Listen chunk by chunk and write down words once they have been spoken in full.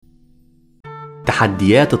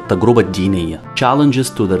تحديات التجربة الدينية Challenges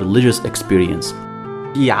to the Religious Experience.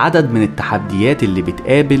 في عدد من التحديات اللي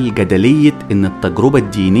بتقابل جدلية إن التجربة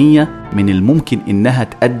الدينية من الممكن إنها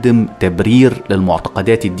تقدم تبرير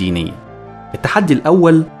للمعتقدات الدينية. التحدي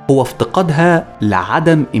الأول هو افتقادها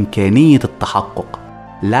لعدم إمكانية التحقق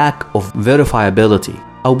Lack of verifiability،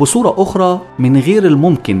 أو بصورة أخرى من غير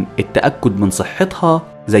الممكن التأكد من صحتها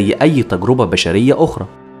زي أي تجربة بشرية أخرى.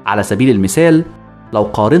 على سبيل المثال، لو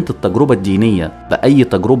قارنت التجربة الدينية بأي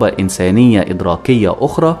تجربة إنسانية إدراكية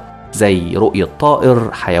أخرى زي رؤية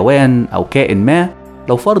طائر، حيوان، أو كائن ما،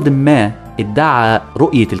 لو فرد ما ادعى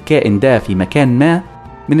رؤية الكائن ده في مكان ما،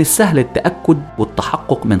 من السهل التأكد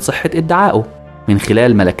والتحقق من صحة ادعائه من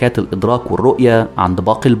خلال ملكات الإدراك والرؤية. عند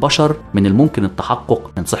باقي البشر من الممكن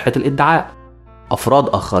التحقق من صحة الادعاء. أفراد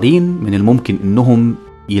آخرين من الممكن إنهم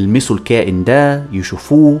يلمسوا الكائن ده،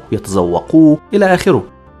 يشوفوه، يتذوقوه إلى آخره.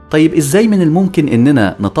 طيب إزاي من الممكن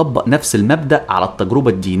إننا نطبق نفس المبدأ على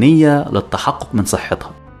التجربة الدينية للتحقق من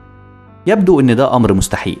صحتها؟ يبدو إن ده أمر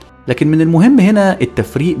مستحيل، لكن من المهم هنا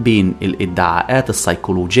التفريق بين الادعاءات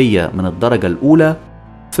السيكولوجية من الدرجة الأولى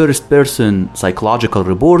First Person Psychological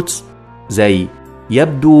Reports زي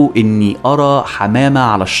يبدو إني أرى حمامة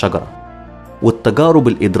على الشجرة، والتجارب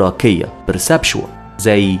الإدراكية Perceptual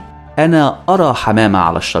زي أنا أرى حمامة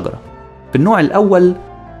على الشجرة. في النوع الأول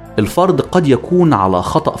الفرد قد يكون على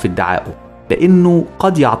خطأ في ادعائه، لأنه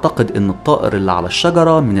قد يعتقد أن الطائر اللي على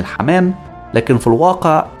الشجرة من الحمام، لكن في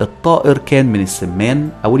الواقع الطائر كان من السمان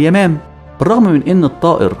أو اليمام. بالرغم من أن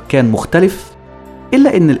الطائر كان مختلف،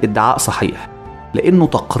 إلا أن الادعاء صحيح، لأنه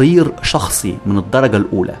تقرير شخصي من الدرجة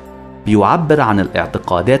الأولى بيعبر عن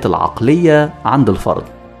الاعتقادات العقلية عند الفرد.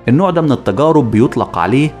 النوع ده من التجارب بيطلق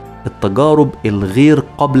عليه التجارب الغير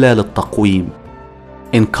قابلة للتقويم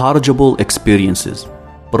Incorrigible Experiences.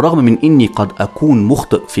 بالرغم من أني قد أكون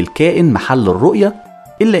مخطئ في الكائن محل الرؤية،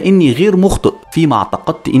 إلا أني غير مخطئ فيما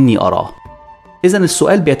اعتقدت أني أراه. إذن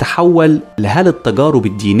السؤال بيتحول لهل التجارب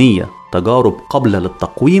الدينية تجارب قابلة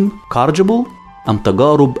للتقويم Corrigible أم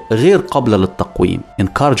تجارب غير قابلة للتقويم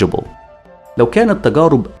Incorrigible؟ لو كانت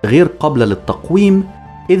تجارب غير قابلة للتقويم،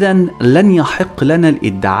 إذن لن يحق لنا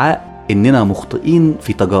الادعاء أننا مخطئين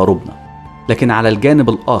في تجاربنا. لكن على الجانب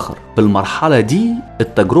الآخر في المرحلة دي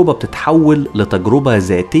التجربة بتتحول لتجربة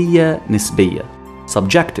ذاتية نسبية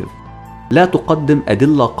Subjective، لا تقدم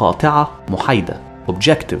أدلة قاطعة محايدة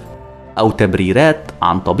Objective، أو تبريرات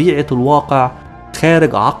عن طبيعة الواقع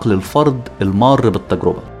خارج عقل الفرد المار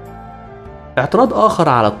بالتجربة. اعتراض آخر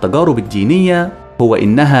على التجارب الدينية هو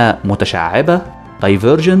إنها متشعبة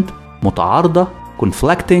Divergent، متعارضة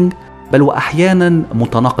Conflicting، بل وأحيانا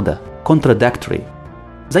متناقضة Contradictory.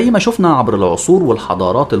 زي ما شفنا عبر العصور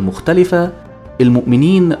والحضارات المختلفة،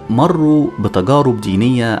 المؤمنين مروا بتجارب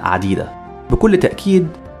دينية عديدة، بكل تأكيد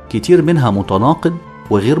كتير منها متناقض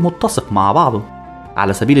وغير متسق مع بعضه.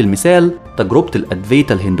 على سبيل المثال تجربة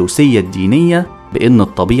الأدفيتا الهندوسية الدينية بأن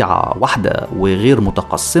الطبيعة واحدة وغير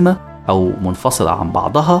متقسمة أو منفصلة عن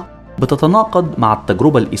بعضها بتتناقض مع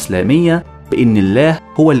التجربة الإسلامية بأن الله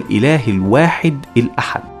هو الإله الواحد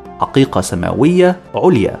الأحد، حقيقة سماوية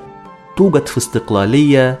عليا توجد في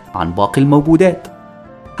استقلالية عن باقي الموجودات.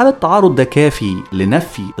 هل التعارض ده كافي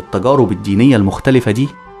لنفي التجارب الدينية المختلفة دي؟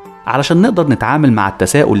 علشان نقدر نتعامل مع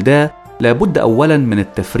التساؤل ده لابد أولا من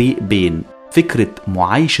التفريق بين فكرة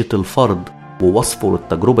معايشة الفرد ووصفه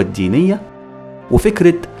للتجربة الدينية،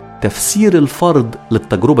 وفكرة تفسير الفرد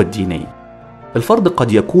للتجربة الدينية. الفرد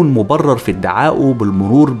قد يكون مبرر في ادعائه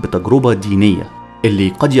بالمرور بتجربة دينية اللي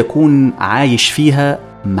قد يكون عايش فيها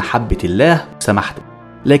محبة الله وسماحته،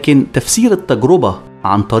 لكن تفسير التجربة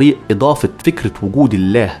عن طريق إضافة فكرة وجود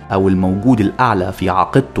الله أو الموجود الأعلى في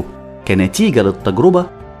عقيدته كنتيجة للتجربة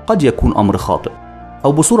قد يكون أمر خاطئ،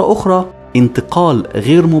 أو بصورة أخرى انتقال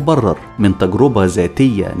غير مبرر من تجربة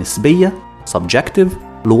ذاتية نسبية Subjective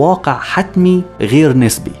لواقع حتمي غير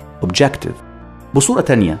نسبي Objective. بصورة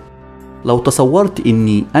تانية، لو تصورت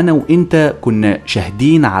إني أنا وإنت كنا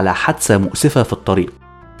شاهدين على حادثة مؤسفة في الطريق،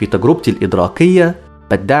 في تجربتي الإدراكية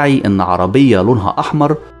بدعي إن عربية لونها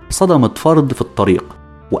أحمر صدمت فرد في الطريق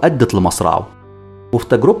وأدت لمصرعه، وفي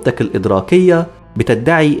تجربتك الإدراكية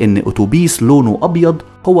بتدعي إن أتوبيس لونه أبيض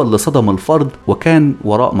هو اللي صدم الفرد وكان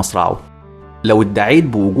وراء مصرعه. لو ادعيت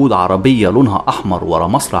بوجود عربية لونها أحمر وراء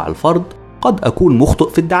مصرع الفرد قد أكون مخطئ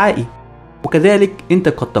في ادعائي، وكذلك أنت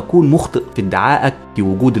قد تكون مخطئ في ادعائك في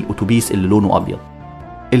وجود الأتوبيس اللي لونه أبيض.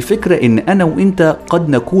 الفكرة إن أنا وإنت قد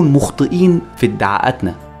نكون مخطئين في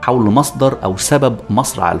ادعاءاتنا حول مصدر أو سبب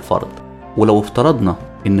مصرع الفرد. ولو افترضنا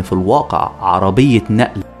إن في الواقع عربية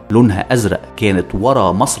نقل لونها أزرق كانت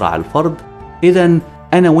وراء مصرع الفرد، إذن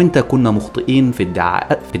أنا وإنت كنا مخطئين في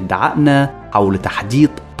ادعائنا حول تحديد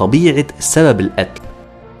طبيعة سبب القتل.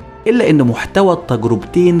 إلا إن محتوى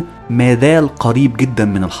التجربتين مازال قريب جدا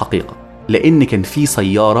من الحقيقة، لأن كان في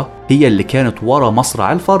سيارة هي اللي كانت ورا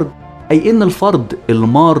مصرع الفرد، أي إن الفرد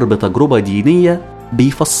المار بتجربة دينية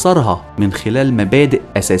بيفسرها من خلال مبادئ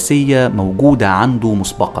أساسية موجودة عنده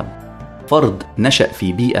مسبقا. فرد نشأ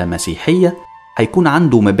في بيئة مسيحية هيكون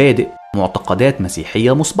عنده مبادئ معتقدات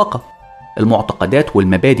مسيحية مسبقة. المعتقدات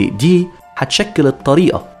والمبادئ دي هتشكل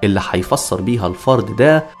الطريقة اللي هيفسر بيها الفرد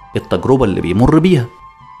ده التجربة اللي بيمر بيها.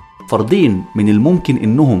 فردين من الممكن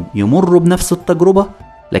إنهم يمروا بنفس التجربة،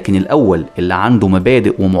 لكن الأول اللي عنده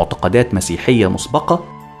مبادئ ومعتقدات مسيحية مسبقة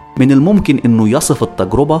من الممكن إنه يصف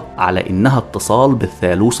التجربة على إنها اتصال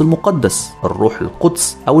بالثالوث المقدس، الروح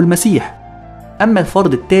القدس أو المسيح. أما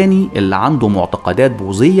الفرد الثاني اللي عنده معتقدات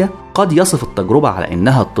بوذية قد يصف التجربة على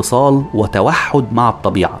إنها اتصال وتوحد مع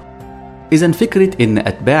الطبيعة. إذن فكرة إن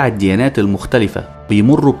أتباع الديانات المختلفة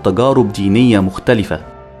بيمروا بتجارب دينية مختلفة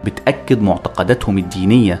بتأكد معتقداتهم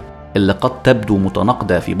الدينية اللي قد تبدو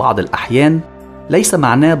متناقضة في بعض الأحيان ليس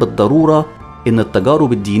معناه بالضرورة إن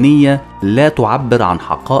التجارب الدينية لا تعبر عن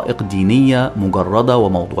حقائق دينية مجردة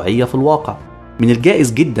وموضوعية في الواقع. من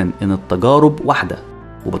الجائز جدا إن التجارب واحدة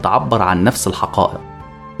وبتعبر عن نفس الحقائق،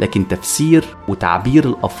 لكن تفسير وتعبير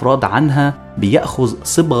الأفراد عنها بيأخذ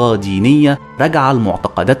صبغة دينية راجعة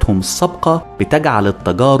لمعتقداتهم السابقة بتجعل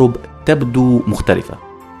التجارب تبدو مختلفة.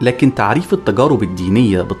 لكن تعريف التجارب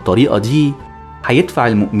الدينية بالطريقة دي هيدفع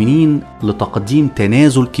المؤمنين لتقديم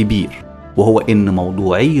تنازل كبير، وهو إن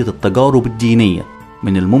موضوعية التجارب الدينية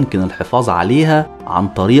من الممكن الحفاظ عليها عن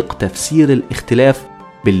طريق تفسير الاختلاف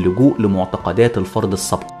باللجوء لمعتقدات الفرد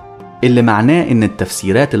السابق، اللي معناه إن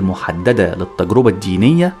التفسيرات المحددة للتجربة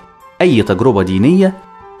الدينية، أي تجربة دينية،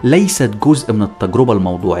 ليست جزء من التجربة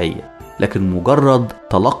الموضوعية، لكن مجرد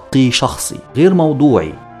تلقي شخصي غير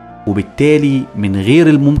موضوعي، وبالتالي من غير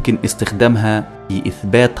الممكن استخدامها في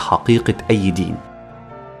إثبات حقيقة أي دين.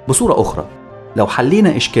 بصورة أخرى، لو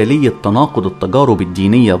حلينا إشكالية تناقض التجارب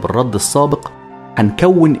الدينية بالرد السابق،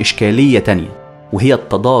 هنكون إشكالية تانية، وهي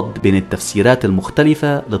التضاد بين التفسيرات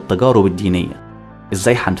المختلفة للتجارب الدينية.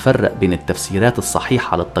 إزاي هنفرق بين التفسيرات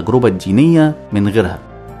الصحيحة للتجربة الدينية من غيرها؟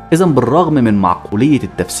 إذن بالرغم من معقولية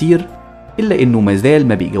التفسير، إلا إنه مازال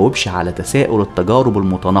ما بيجاوبش على تساؤل التجارب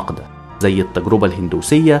المتناقضة زي التجربة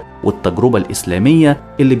الهندوسية والتجربة الإسلامية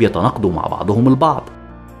اللي بيتناقضوا مع بعضهم البعض،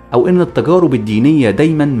 أو إن التجارب الدينية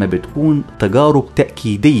دايما ما بتكون تجارب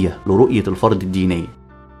تأكيدية لرؤية الفرد الدينية.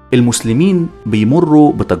 المسلمين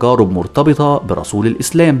بيمروا بتجارب مرتبطة برسول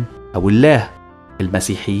الإسلام أو الله،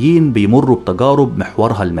 المسيحيين بيمروا بتجارب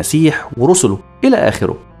محورها المسيح ورسله إلى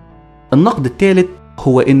آخره. النقد الثالث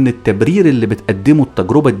هو إن التبرير اللي بتقدمه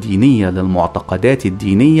التجربة الدينية للمعتقدات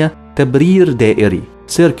الدينية تبرير دائري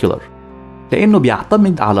circular، لأنه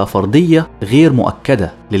بيعتمد على فرضية غير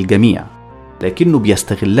مؤكدة للجميع، لكنه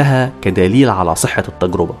بيستغلها كدليل على صحة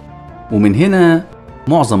التجربة. ومن هنا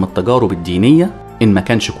معظم التجارب الدينية إن ما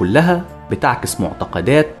كانش كلها بتعكس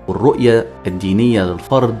معتقدات والرؤية الدينية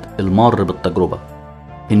للفرد المار بالتجربة.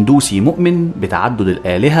 هندوسي مؤمن بتعدد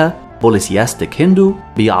الآلهة بوليسياستيك هندو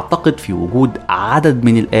بيعتقد في وجود عدد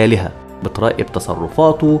من الآلهة بتراقب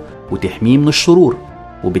تصرفاته وتحميه من الشرور،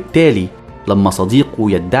 وبالتالي لما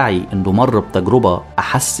صديقه يدعي انه مر بتجربة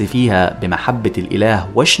أحس فيها بمحبة الإله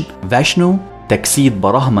فاشنو تجسيد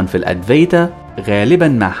براهمن في الأدفيتا، غالبا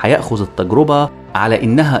ما هيأخذ التجربة على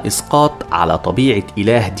إنها إسقاط على طبيعة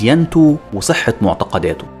إله ديانته وصحة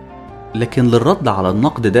معتقداته. لكن للرد على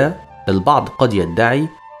النقد ده، البعض قد يدعي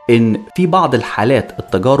إن في بعض الحالات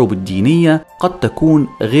التجارب الدينية قد تكون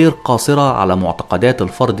غير قاصرة على معتقدات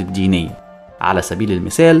الفرد الدينية. على سبيل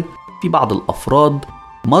المثال، في بعض الأفراد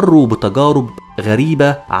مروا بتجارب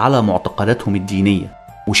غريبة على معتقداتهم الدينية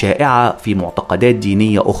وشائعة في معتقدات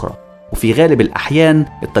دينية أخرى، وفي غالب الأحيان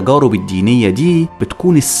التجارب الدينية دي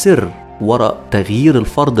بتكون السر وراء تغيير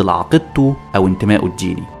الفرد لعقيدته أو انتمائه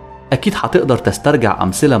الديني. أكيد هتقدر تسترجع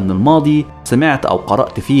أمثلة من الماضي سمعت أو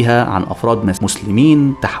قرأت فيها عن أفراد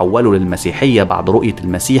مسلمين تحولوا للمسيحية بعد رؤية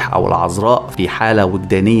المسيح أو العذراء في حالة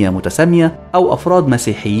وجدانية متسامية، أو أفراد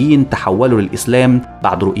مسيحيين تحولوا للإسلام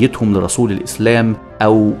بعد رؤيتهم لرسول الإسلام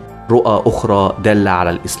أو رؤى أخرى دالة على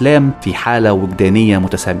الإسلام في حالة وجدانية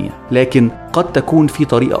متسامية. لكن قد تكون في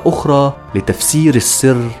طريقة أخرى لتفسير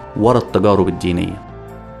السر وراء التجارب الدينية.